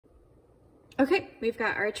Okay, we've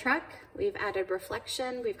got our truck, we've added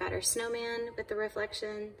reflection, we've got our snowman with the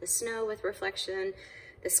reflection, the snow with reflection,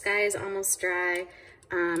 the sky is almost dry.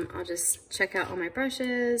 I'll just check out all my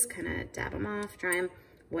brushes, kind of dab them off, dry them.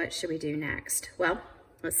 What should we do next? Well,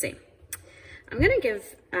 let's see. I'm gonna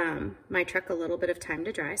give my truck a little bit of time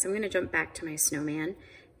to dry, so I'm gonna jump back to my snowman,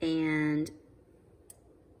 and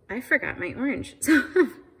I forgot my orange. So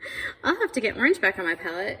I'll have to get orange back on my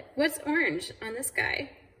palette. What's orange on this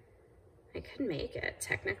guy? I could make it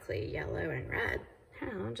technically yellow and red.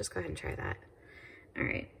 Hell, I'll just go ahead and try that. All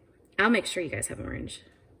right, I'll make sure you guys have orange,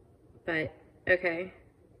 but okay.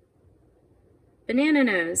 Banana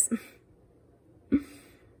nose.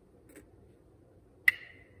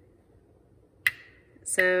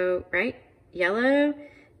 So, right, yellow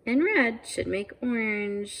and red should make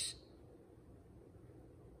orange.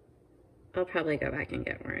 I'll probably go back and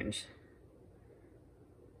get orange.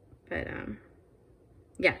 But,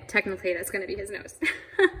 yeah, technically that's gonna be his nose.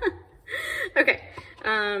 Okay.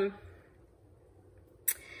 All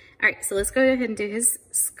right, so let's go ahead and do his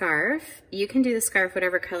scarf. You can do the scarf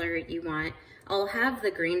whatever color you want. I'll have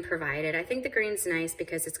the green provided. I think the green's nice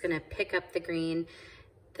because it's gonna pick up the green.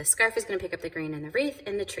 The scarf is gonna pick up the green in the wreath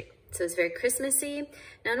and the tree. So it's very Christmassy.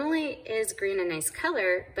 Not only is green a nice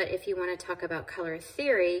color, but if you wanna talk about color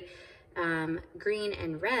theory, green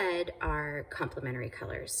and red are complementary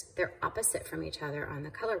colors. They're opposite from each other on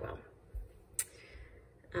the color wheel.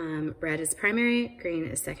 Red is primary, green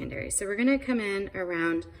is secondary. So we're gonna come in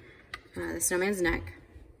around the snowman's neck,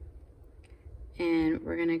 and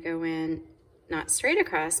we're gonna go in not straight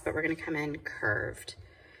across, but we're gonna come in curved,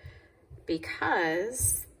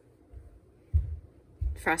 because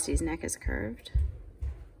Frosty's neck is curved.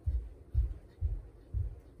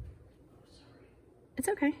 It's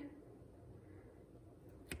okay.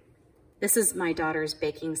 This is my daughter's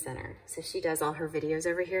baking center. So she does all her videos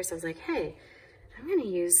over here. So I was like, hey, I'm gonna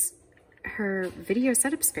use her video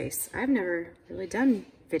setup space. I've never really done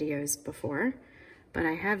videos before, but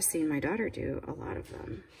I have seen my daughter do a lot of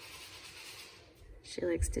them. She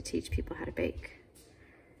likes to teach people how to bake.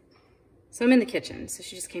 So I'm in the kitchen. So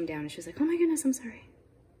she just came down and she was like, oh my goodness, I'm sorry.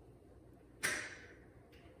 All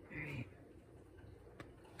right.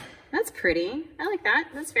 That's pretty. I like that.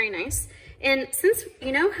 That's very nice. And since,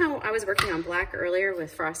 you know how I was working on black earlier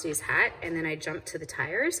with Frosty's hat and then I jumped to the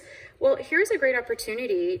tires? Well, here's a great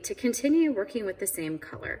opportunity to continue working with the same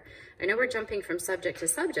color. I know we're jumping from subject to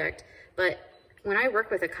subject, but when I work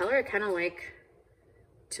with a color, I kind of like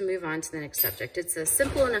to move on to the next subject. It's a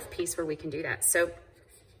simple enough piece where we can do that. So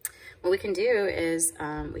what we can do is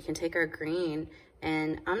we can take our green,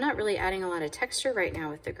 and I'm not really adding a lot of texture right now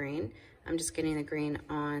with the green. I'm just getting the green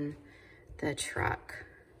on the truck.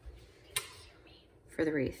 For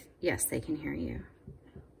the wreath. Yes, they can hear you.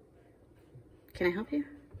 Can I help you?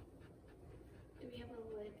 Do we have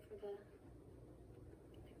a lid for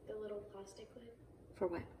the little plastic lid? For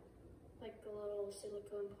what? Like the little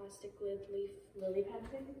silicone plastic lid leaf lily pad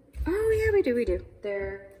thing? Oh yeah, we do.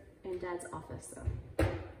 They're in Dad's office though.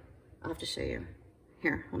 I'll have to show you.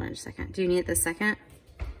 Here, hold on a second. Do you need it this second?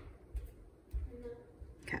 No.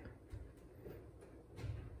 Okay.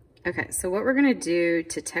 Okay, so what we're gonna do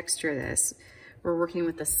to texture this, we're working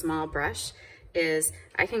with a small brush, is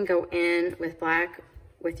I can go in with black,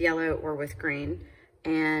 with yellow, or with green,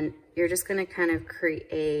 and you're just gonna kind of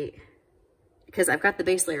create, because I've got the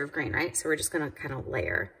base layer of green, right? So we're just gonna kind of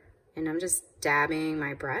layer, and I'm just dabbing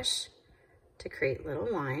my brush to create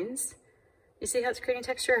little lines. You see how it's creating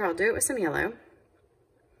texture? I'll do it with some yellow.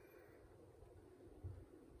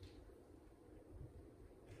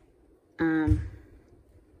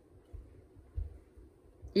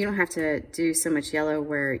 You don't have to do so much yellow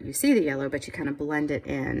where you see the yellow, but you kind of blend it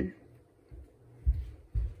in.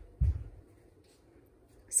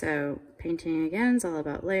 So painting again is all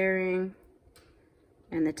about layering.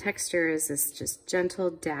 And the texture is this just gentle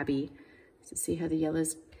dabby. So see how the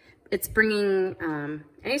yellow's, it's bringing,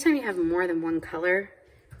 anytime you have more than one color,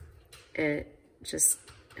 it just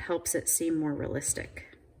helps it seem more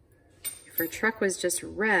realistic. If our truck was just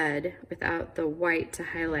red without the white to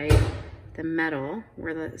highlight the metal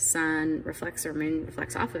where the sun reflects or moon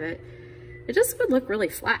reflects off of it, it just would look really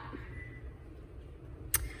flat.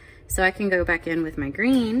 So I can go back in with my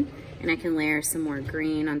green and I can layer some more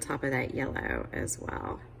green on top of that yellow as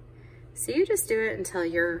well. So you just do it until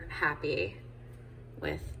you're happy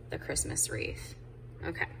with the Christmas wreath.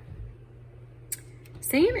 Okay.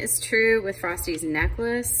 Same is true with Frosty's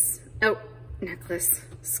necklace. Oh, necklace,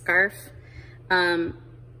 scarf.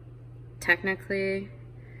 Technically,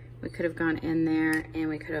 we could have gone in there and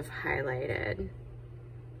we could have highlighted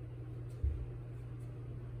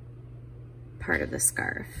part of the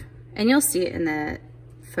scarf. And you'll see it in the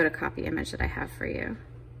photocopy image that I have for you,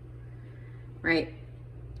 right?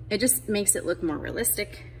 It just makes it look more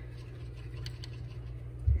realistic.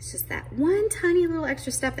 It's just that one tiny little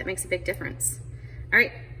extra step that makes a big difference. All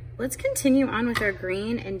right, let's continue on with our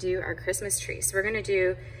green and do our Christmas tree. So we're gonna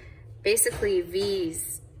do basically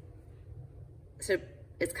V's. So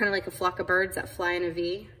it's kind of like a flock of birds that fly in a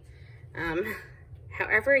V.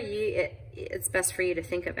 However it's best for you to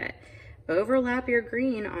think of it. Overlap your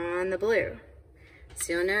green on the blue.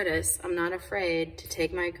 So you'll notice I'm not afraid to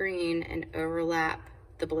take my green and overlap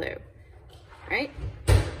the blue, right?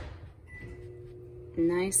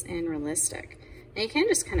 Nice and realistic. Now you can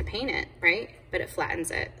just kind of paint it, right? But it flattens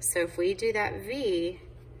it. So if we do that V,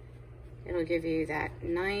 it'll give you that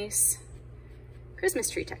nice Christmas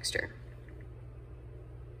tree texture.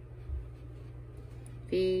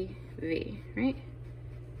 V, V, right?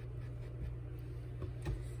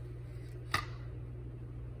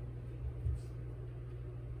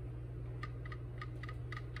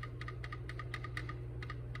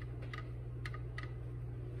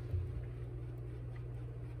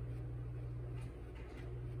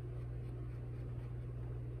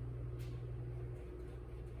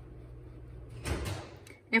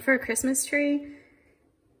 And for a Christmas tree,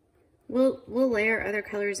 we'll layer other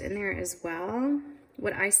colors in there as well.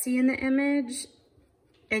 What I see in the image,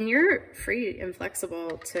 and you're free and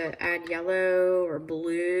flexible to add yellow or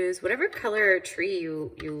blues, whatever color tree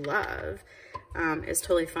you love is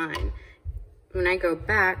totally fine. When I go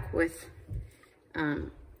back with the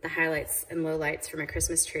highlights and lowlights for my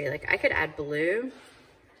Christmas tree, like I could add blue.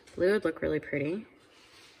 Blue would look really pretty,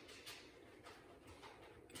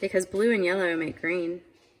 because blue and yellow make green.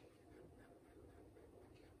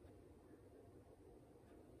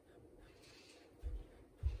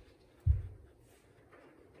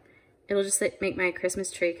 It'll just make my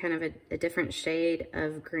Christmas tree kind of a different shade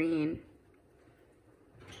of green.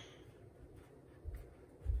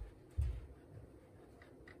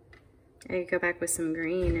 I could go back with some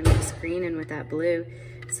green and mix green in with that blue.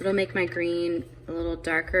 So it'll make my green a little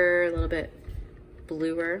darker, a little bit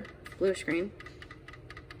bluer, bluish green.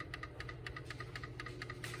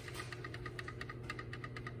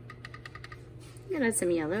 I'm gonna add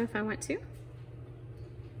some yellow if I want to.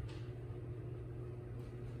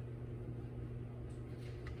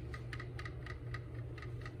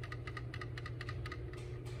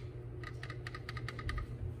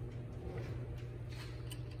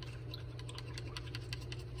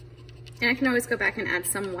 And I can always go back and add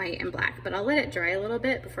some white and black, but I'll let it dry a little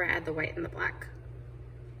bit before I add the white and the black.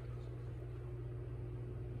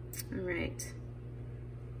 All right.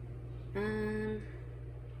 I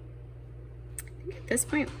think at this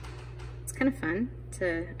point, it's kind of fun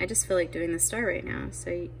I just feel like doing the star right now.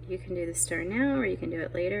 So you can do the star now, or you can do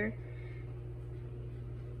it later.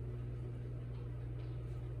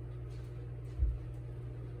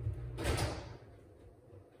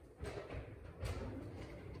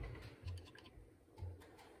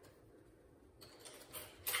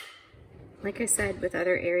 Like I said, with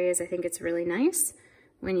other areas, I think it's really nice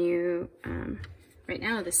when you, right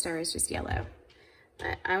now the star is just yellow,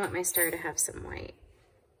 but I want my star to have some white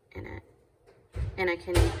in it. And I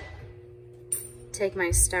can take my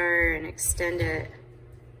star and extend it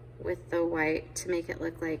with the white to make it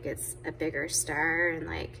look like it's a bigger star and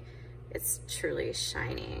like it's truly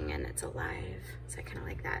shining and it's alive. So I kind of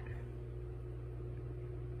like that.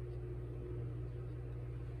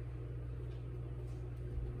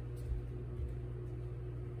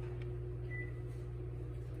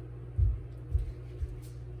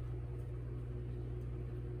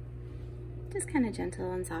 Just kind of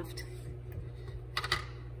gentle and soft.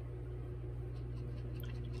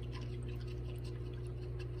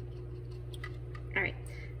 All right,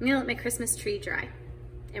 I'm gonna let my Christmas tree dry,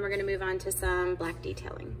 and we're gonna move on to some black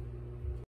detailing.